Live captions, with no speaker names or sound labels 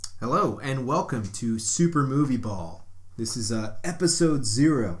Hello and welcome to Super Movie Ball. This is episode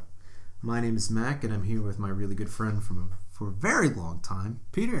 0. My name is Mack and I'm here with my really good friend for a very long time,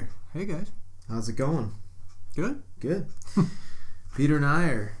 Peter. Hey guys. How's it going? Good. Peter and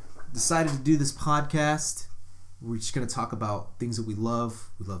I decided to do this podcast. We're just going to talk about things that we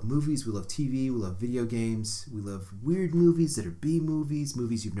love. We love movies, we love TV, we love video games, we love weird movies that are B movies,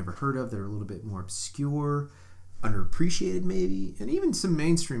 movies you've never heard of that are a little bit more obscure, underappreciated maybe, and even some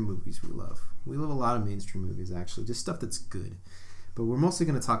mainstream movies we love. We love a lot of mainstream movies actually, just stuff that's good. But we're mostly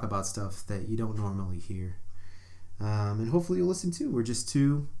going to talk about stuff that you don't normally hear. And hopefully you'll listen too. We're just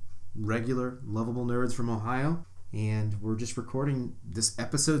two regular, lovable nerds from Ohio. And we're just recording this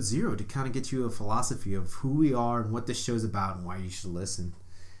episode 0 to kind of get you a philosophy of who we are and what this show's about and why you should listen.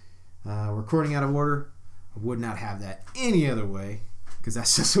 Recording out of order, I would not have that any other way because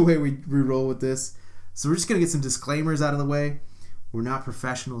that's just the way we roll with this. So we're just going to get some disclaimers out of the way. We're not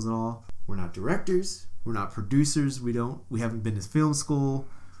professionals at all. We're not directors. We're not producers. We haven't been to film school.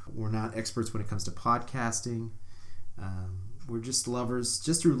 We're not experts when it comes to podcasting. We're just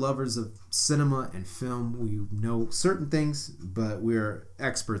true lovers of cinema and film. We know certain things, but we're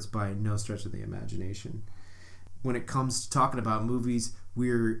experts by no stretch of the imagination. When it comes to talking about movies, we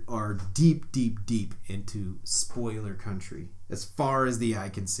are deep into spoiler country, as far as the eye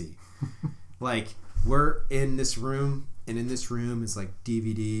can see. Like, we're in this room, and in this room is like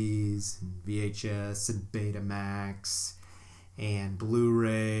DVDs and VHS and Betamax and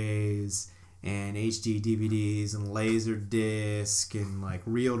Blu-rays and HD DVDs and Laserdisc and like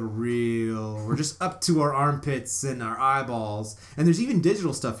reel-to-reel. We're just up to our armpits and our eyeballs. And there's even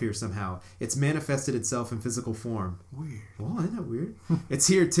digital stuff here somehow. It's manifested itself in physical form. Weird. Well, isn't that weird? It's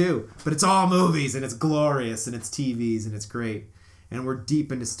here too. But it's all movies and it's glorious and it's TVs and it's great. And we're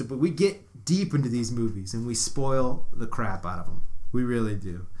deep into we get deep into these movies and we spoil the crap out of them. We really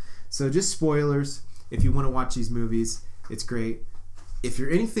do. So just spoilers. If you want to watch these movies, it's great. If you're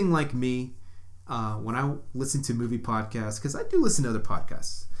anything like me, when I listen to movie podcasts, because I do listen to other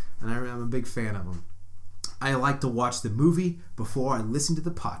podcasts, and I'm a big fan of them, I like to watch the movie before I listen to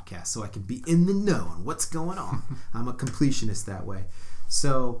the podcast so I can be in the know on what's going on. I'm a completionist that way.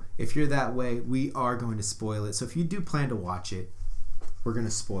 So if you're that way, we are going to spoil it. So if you do plan to watch it, we're going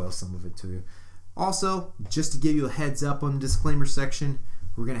to spoil some of it to you. Also, just to give you a heads up on the disclaimer section,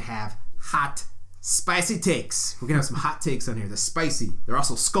 we're going to have hot, spicy takes. We're going to have some hot takes on here. They're spicy. They're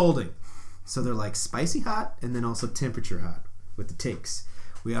also scolding. So they're like spicy hot and then also temperature hot with the takes.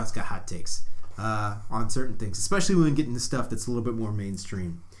 We also got hot takes on certain things, especially when we get into stuff that's a little bit more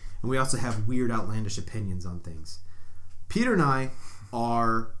mainstream. And we also have weird, outlandish opinions on things. Peter and I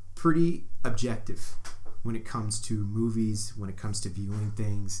are pretty objective when it comes to movies, when it comes to viewing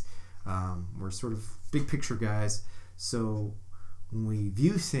things. We're sort of big picture guys. So when we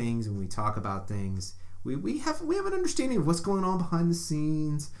view things and we talk about things, we have an understanding of what's going on behind the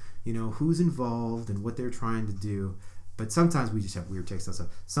scenes, you know, who's involved and what they're trying to do. But sometimes we just have weird takes on stuff.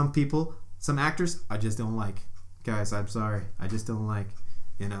 Some actors, I just don't like. Guys, I'm sorry. I just don't like.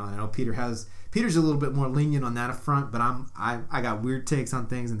 You know, I know Peter's a little bit more lenient on that front, but I got weird takes on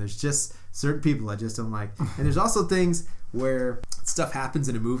things, and there's just certain people I just don't like. And there's also things where stuff happens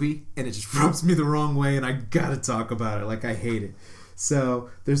in a movie and it just rubs me the wrong way and I gotta talk about it. Like, I hate it. So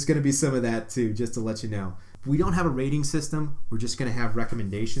there's gonna be some of that too, just to let you know. We don't have a rating system. We're just going to have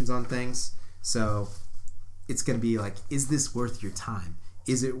recommendations on things. So it's going to be like, is this worth your time?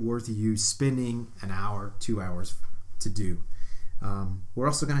 Is it worth you spending an hour, 2 hours to do? We're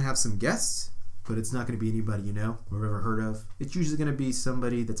also going to have some guests, but it's not going to be anybody you know or ever heard of. It's usually going to be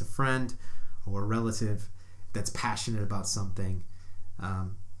somebody that's a friend or a relative that's passionate about something.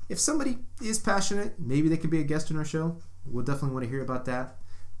 If somebody is passionate, maybe they could be a guest on our show. We'll definitely want to hear about that.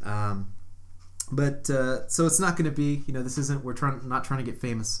 But so it's not going to be, you know, not trying to get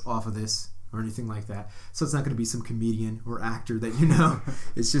famous off of this or anything like that. So it's not going to be some comedian or actor that you know.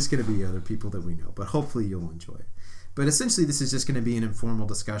 It's just going to be other people that we know. But hopefully you'll enjoy it. But essentially this is just going to be an informal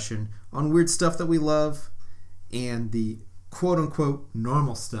discussion on weird stuff that we love and the quote-unquote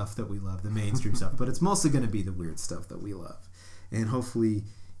normal stuff that we love, the mainstream stuff. But it's mostly going to be the weird stuff that we love. And hopefully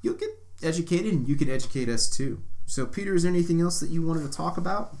you'll get educated and you can educate us too. So Peter, is there anything else that you wanted to talk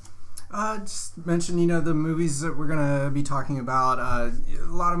about? Just mention, the movies that we're going to be talking about. A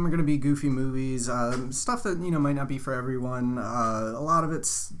lot of them are going to be goofy movies, stuff that, might not be for everyone. A lot of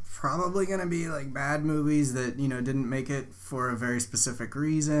it's probably going to be like bad movies that, didn't make it for a very specific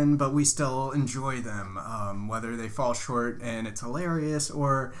reason, but we still enjoy them, whether they fall short and it's hilarious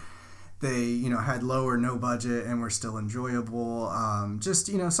or they, you know, had low or no budget and were still enjoyable. Just,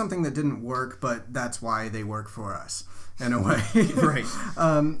 you know, something that didn't work, but that's why they work for us in a way. Right.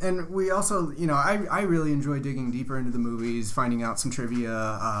 And we also, you know, I really enjoy digging deeper into the movies, finding out some trivia.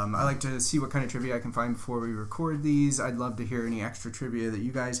 I like to see what kind of trivia I can find before we record these. I'd love to hear any extra trivia that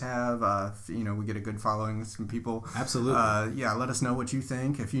you guys have. If, you know, we get a good following with some people. Absolutely. Yeah, let us know what you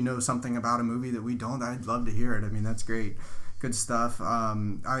think. If you know something about a movie that we don't, I'd love to hear it. I mean, that's great. Good stuff.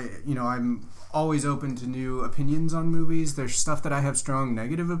 I'm always open to new opinions on movies. There's stuff that I have strong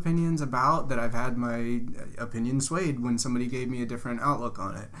negative opinions about that I've had my opinion swayed when somebody gave me a different outlook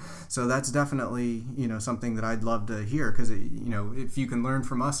on it. So that's definitely, you know, something that I'd love to hear, because, you know, if you can learn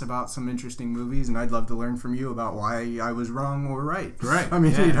from us about some interesting movies, and I'd love to learn from you about why I was wrong or right. Right. I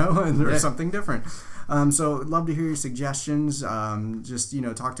mean, you know, and there's something different. So I'd love to hear your suggestions. Just, you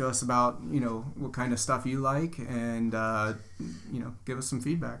know, talk to us about, you know, what kind of stuff you like, and, you know, give us some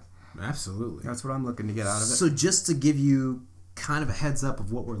feedback. Absolutely. That's what I'm looking to get out of it. So just to give you kind of a heads up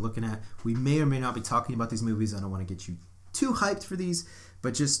of what we're looking at, we may or may not be talking about these movies. I don't want to get you too hyped for these,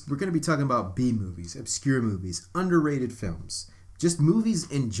 but just we're going to be talking about B movies, obscure movies, underrated films, just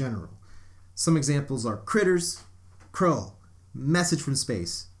movies in general. Some examples are Critters, Krull, Message from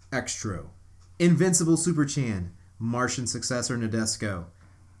Space, Extro, Invincible Super Chan, Martian Successor Nadesco,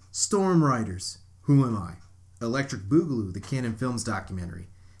 Storm Riders, Who Am I?, Electric Boogaloo, the Canon Films documentary,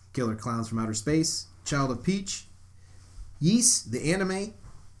 Killer Clowns from Outer Space, Child of Peach, Yeast, the anime,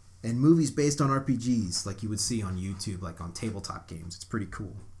 and movies based on RPGs like you would see on YouTube, like on tabletop games. It's pretty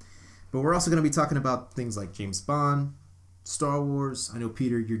cool. But we're also going to be talking about things like James Bond, Star Wars. I know,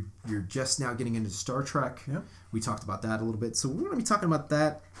 Peter, you're just now getting into Star Trek. Yep. We talked about that a little bit. So we're going to be talking about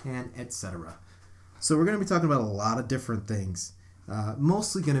that and etc. So we're going to be talking about a lot of different things.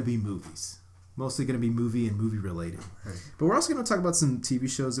 Mostly going to be movies. Mostly going to be movie and movie related. Right. But we're also going to talk about some TV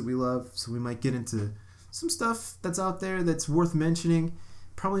shows that we love. So we might get into some stuff that's out there that's worth mentioning.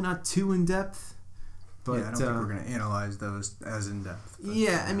 Probably not too in depth. But yeah, I don't think we're going to analyze those as in depth. But,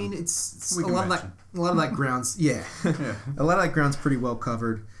 yeah, I mean, it's we a can lot of that ground's a lot of that ground's pretty well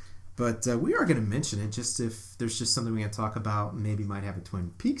covered. But we are going to mention it just if there's just something we can talk about. Maybe might have a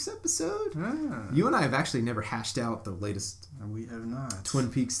Twin Peaks episode. You and I have actually never hashed out the latest we have not Twin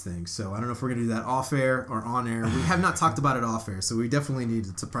Peaks thing. So I don't know if we're going to do that off air or on air. We have not talked about it off air, so we definitely need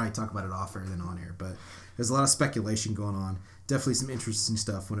to probably talk about it off air than on air. But there's a lot of speculation going on. Definitely some interesting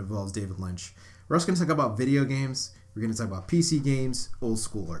stuff when it involves David Lynch. We're also going to talk about video games. We're going to talk about PC games, old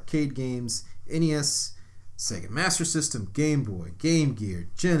school arcade games, NES, Sega Master System, Game Boy, Game Gear,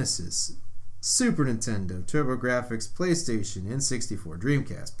 Genesis, Super Nintendo, TurboGrafx, PlayStation, N64,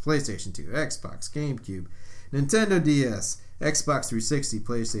 Dreamcast, PlayStation 2, Xbox, GameCube, Nintendo DS, Xbox 360,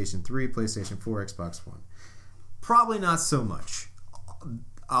 PlayStation 3, PlayStation 4, Xbox One. Probably not so much.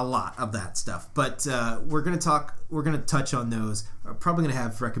 A lot of that stuff, but we're gonna touch on those. We're probably gonna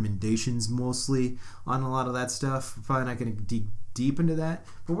have recommendations mostly on a lot of that stuff. We're probably not gonna dig deep into that,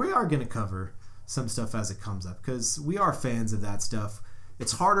 but we are gonna cover some stuff as it comes up because we are fans of that stuff.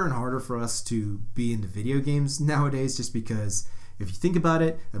 It's harder and harder for us to be into video games nowadays, just because if you think about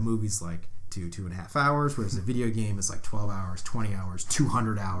it, a movie's like 2.5 hours, whereas a video game is like 12 hours, 20 hours,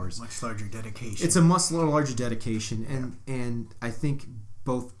 200 hours. Much larger dedication. It's a much larger dedication, and I think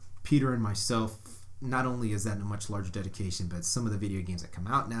both Peter and myself, not only is that a much larger dedication, but some of the video games that come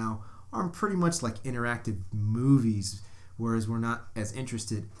out now are pretty much like interactive movies, whereas we're not as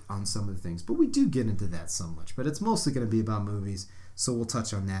interested on some of the things. But we do get into that so much. But it's mostly going to be about movies, so we'll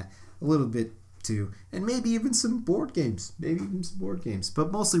touch on that a little bit too. And maybe even some board games.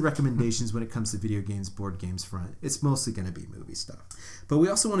 But mostly recommendations when it comes to video games, board games front. It's mostly going to be movie stuff. But we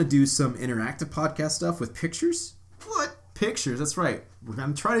also want to do some interactive podcast stuff with pictures. What? Pictures, that's right. We're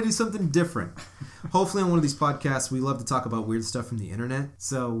going to try to do something different. Hopefully on one of these podcasts, we love to talk about weird stuff from the internet.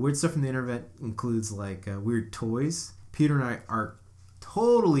 So weird stuff from the internet includes like weird toys. Peter and I are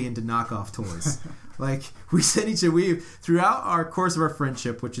totally into knockoff toys. Like we send each other, throughout our course of our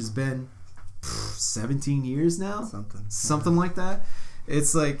friendship, which has been 17 years now. Something like that.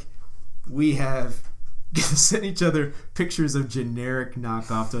 It's like we have send each other pictures of generic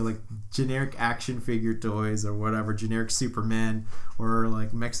knockoff toys, like generic action figure toys or whatever, generic Superman or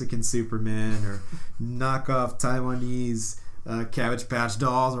like Mexican Superman or knockoff Taiwanese Cabbage Patch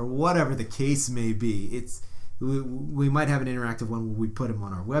dolls or whatever the case may be. We might have an interactive one where we put them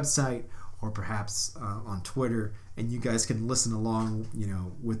on our website or perhaps on Twitter, and you guys can listen along,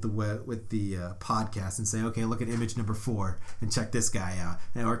 with the podcast and say, okay, look at image number 4 and check this guy out,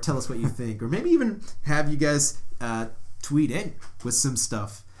 or tell us what you think, or maybe even have you guys tweet in with some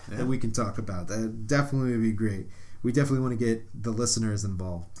stuff that we can talk about. That definitely would be great. We definitely want to get the listeners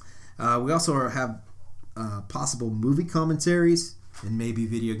involved. We also have possible movie commentaries and maybe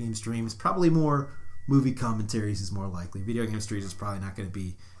video game streams. Probably more movie commentaries is more likely. Video game streams is probably not going to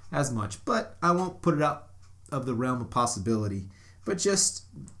be as much, but I won't put it out of the realm of possibility. But just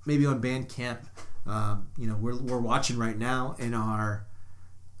maybe on Bandcamp, we're watching right now in our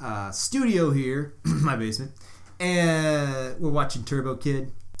studio here, my basement, and we're watching Turbo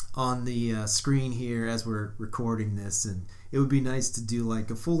Kid on the screen here as we're recording this, and it would be nice to do like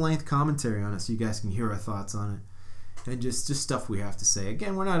a full-length commentary on it so you guys can hear our thoughts on it and just stuff we have to say.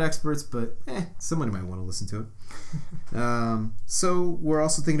 Again, we're not experts, but somebody might want to listen to it. So we're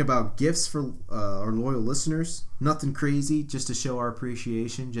also thinking about gifts for our loyal listeners. Nothing crazy, just to show our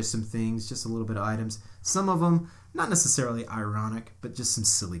appreciation, just some things, just a little bit of items. Some of them not necessarily ironic, but just some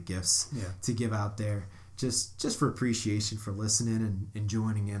silly gifts to give out there. Just for appreciation for listening and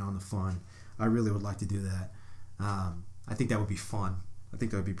joining in on the fun. I really would like to do that. I think that would be fun. I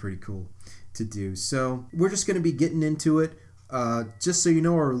think that would be pretty cool to do. So we're just going to be getting into it. Just so you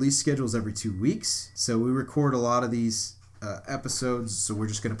know, our release schedule is every 2 weeks. So we record a lot of these episodes, so we're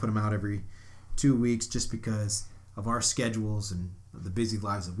just going to put them out every 2 weeks just because of our schedules and the busy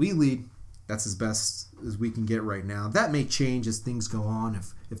lives that we lead. That's as best as we can get right now. That may change as things go on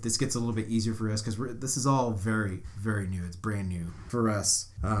if this gets a little bit easier for us, because this is all very, very new. It's brand new for us.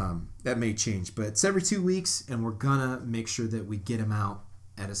 That may change, but it's every 2 weeks, and we're going to make sure that we get them out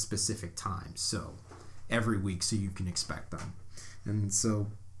at a specific time. So every week, so you can expect them. And so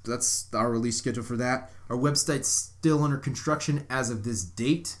that's our release schedule for that. Our website's still under construction as of this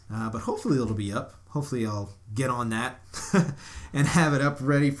date, but hopefully it'll be up. Hopefully I'll get on that and have it up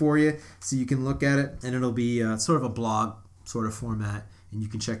ready for you so you can look at it. And it'll be sort of a blog sort of format, and you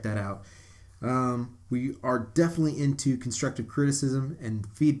can check that out. We are definitely into constructive criticism and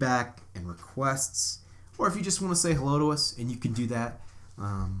feedback and requests. Or if you just want to say hello to us, and you can do that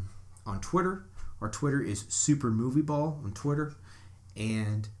on Twitter. Our Twitter is supermovieball on Twitter.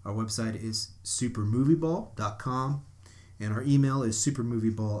 And our website is supermovieball.com. And our email is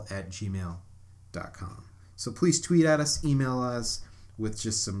supermovieball@gmail.com. So please tweet at us, email us with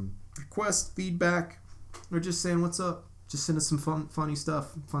just some requests, feedback, or just saying what's up. Just send us some fun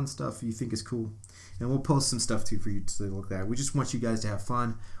stuff you think is cool. And we'll post some stuff too for you to look at. We just want you guys to have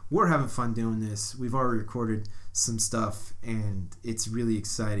fun. We're having fun doing this. We've already recorded some stuff, and it's really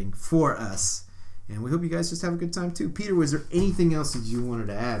exciting for us. And we hope you guys just have a good time too. Peter, was there anything else that you wanted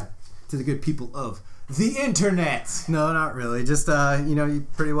to add to the good people of the internet? No, not really. Just, you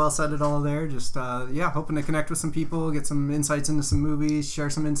pretty well said it all there. Just, hoping to connect with some people, get some insights into some movies, share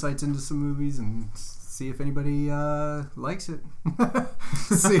some insights into some movies, and see if anybody likes it.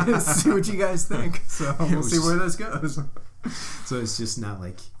 see what you guys think. So we'll see where this goes. So it's just not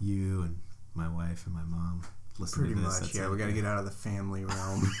like you and my wife and my mom listening to this. Pretty much, yeah. We got to get out of the family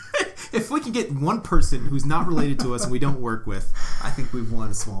realm. If we can get one person who's not related to us and we don't work with, I think we've won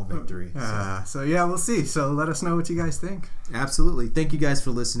a small victory. So we'll see. So let us know what you guys think. Absolutely. Thank you guys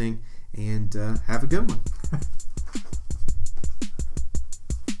for listening, and have a good one.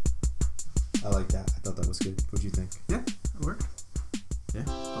 I like that. I thought that was good. What do you think? Yeah, it worked. Yeah?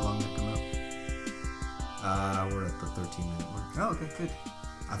 How long did it come out? We're at the 13-minute mark. Oh, okay, good.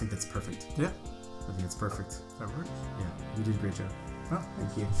 I think that's perfect. Yeah. I think it's perfect. That works. Yeah, you did a great job. Oh,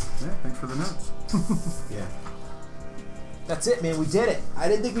 thank you. Yeah, thanks for the notes. Yeah. That's it, man. We did it. I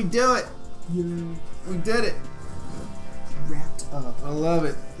didn't think we'd do it. Yeah. We did it. Wrapped up. I love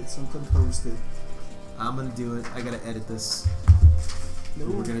it. Get something posted. I'm going to do it. I got to edit this. No.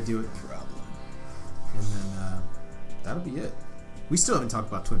 We're going to do it. Problem. And then that'll be it. We still haven't talked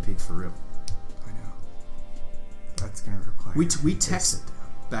about Twin Peaks for real. I know. That's going to require... We texted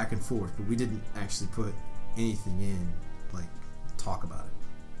back and forth, but we didn't actually put anything in, like, talk about it.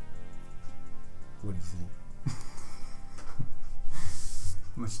 What do you think?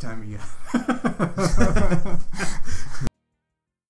 How much time you got?